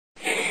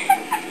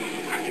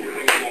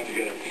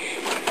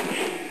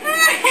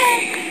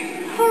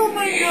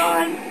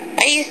god.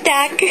 Are you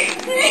stuck? She's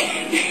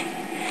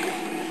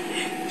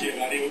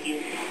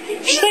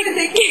like,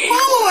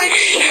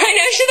 I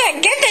know, she's like,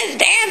 get this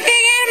damn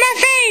thing out of my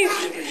face!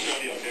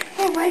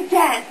 Oh my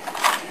god.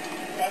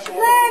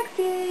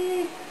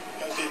 Lexi!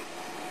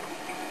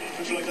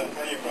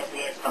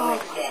 Oh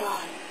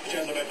god.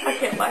 I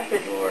can't laugh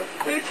anymore.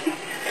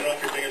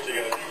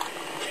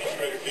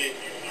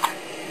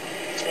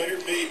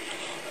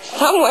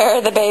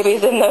 Somewhere the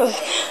baby's in those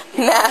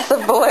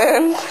massive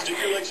balloons.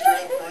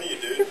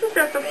 This is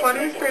not the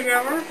funniest thing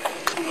ever.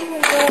 Oh my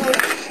god.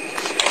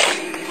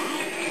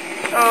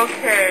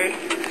 Okay.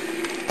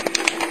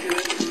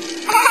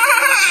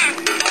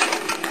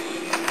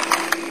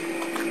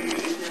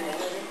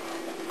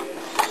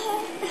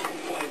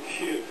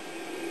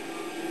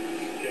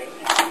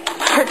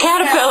 Her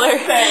caterpillar.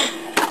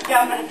 Yeah,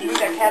 I'm gonna have to use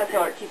that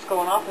caterpillar. It keeps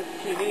going off with the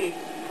TV.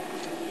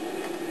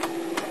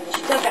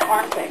 She does that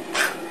arm thing.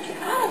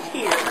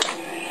 Here.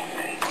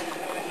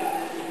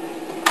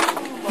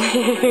 I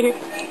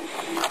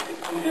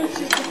don't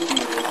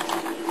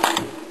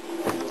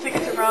think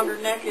it's around her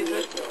neck, is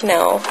it?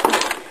 No.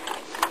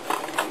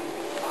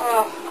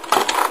 Oh.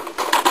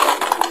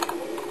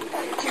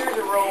 The tears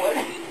are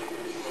rolling.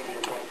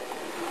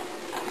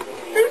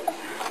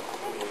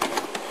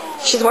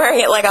 She's wearing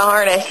it like a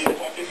harness.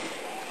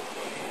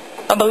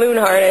 A balloon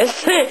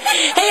harness.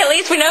 Hey, at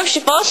least we know if she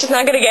falls, she's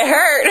not going to get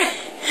hurt.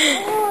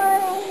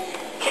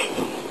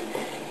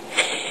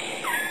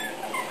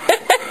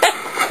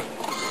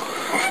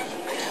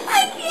 I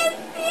can't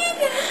stand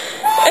it.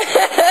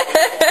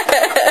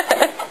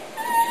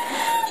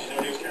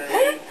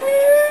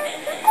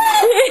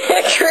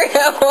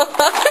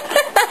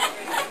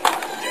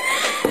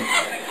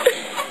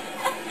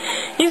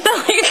 You sound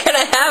like you're going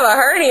to have a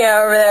hernia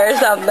over there or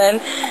something.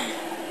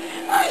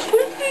 I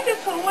just think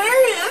it's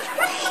hilarious.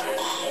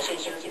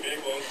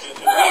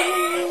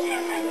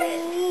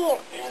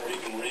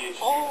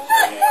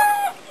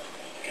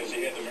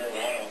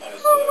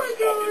 Oh my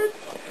god.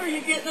 Are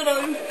you getting it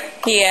on?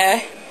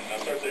 Yeah.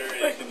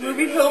 Like the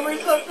movie film or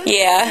something?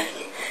 Yeah.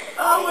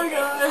 Oh my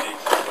god.